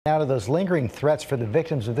Now to those lingering threats for the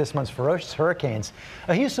victims of this month's ferocious hurricanes.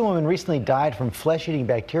 A Houston woman recently died from flesh-eating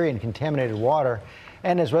bacteria in contaminated water.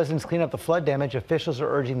 And as residents clean up the flood damage, officials are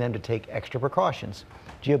urging them to take extra precautions.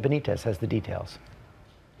 Gio Benitez has the details.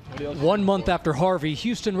 1 month after Harvey,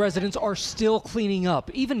 Houston residents are still cleaning up,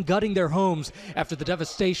 even gutting their homes after the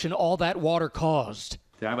devastation all that water caused.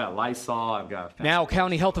 I've got Lysol, Now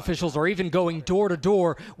county health officials are even going door to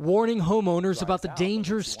door, warning homeowners about the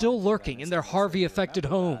dangers still lurking in their Harvey-affected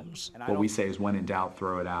homes. What we say is when in doubt,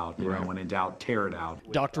 throw it out. When in doubt, tear it out.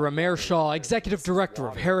 Dr. Amer Shaw, executive director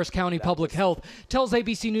of Harris County Public Health, tells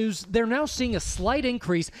ABC News they're now seeing a slight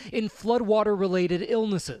increase in floodwater-related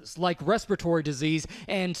illnesses like respiratory disease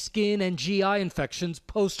and skin and GI infections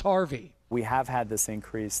post-Harvey. We have had this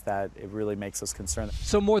increase that it really makes us concerned.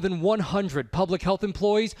 So more than 100 public health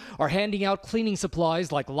employees are handing out cleaning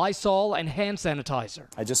supplies like Lysol and hand sanitizer.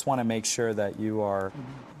 I just want to make sure that you are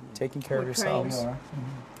taking care of yourselves.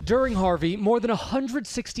 During Harvey, more than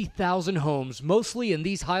 160,000 homes, mostly in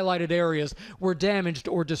these highlighted areas, were damaged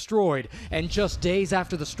or destroyed. And just days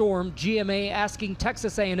after the storm, GMA asking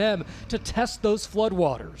Texas A&M to test those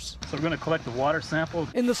floodwaters. So we're going to collect the water sample.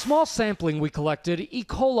 In the small sampling we collected, E.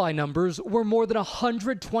 coli numbers were more than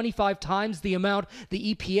 125 times the amount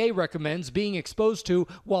the EPA recommends being exposed to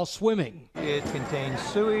while swimming. It contains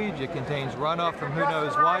sewage, it contains runoff from who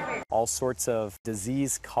knows what. All sorts of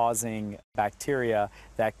disease-causing bacteria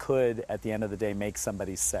that could, at the end of the day, make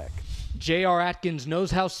somebody sick. J.R. Atkins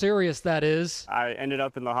knows how serious that is. I ended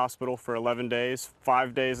up in the hospital for 11 days,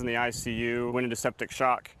 5 days in the ICU, went into septic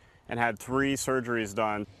shock, and had 3 surgeries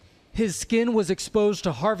done. His skin was exposed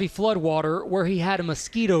to Harvey floodwater where he had a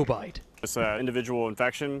mosquito bite. This individual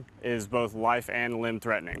infection is both life and limb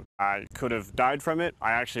threatening. I could have died from it.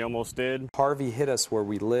 I actually almost did. Harvey hit us where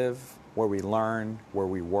we live, where we learn, where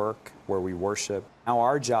we work, where we worship. Now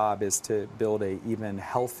our job is to build an even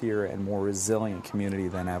healthier and more resilient community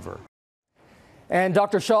than ever. And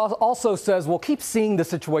Dr. Shaw also says we'll keep seeing the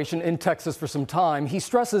situation in Texas for some time. He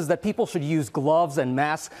stresses that people should use gloves and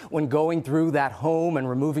masks when going through that home and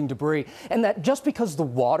removing debris, and that just because the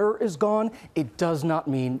water is gone, it does not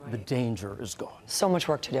mean the danger is gone. So much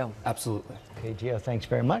work to do. Absolutely. Okay, Gio, thanks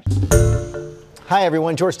very much. Hi,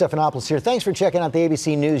 everyone. George Stephanopoulos here. Thanks for checking out the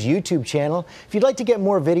ABC News YouTube channel. If you'd like to get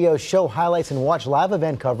more videos, show highlights, and watch live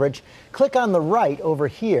event coverage, click on the right over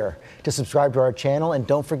here to subscribe to our channel. And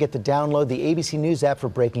don't forget to download the ABC News app for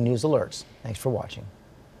breaking news alerts. Thanks for watching.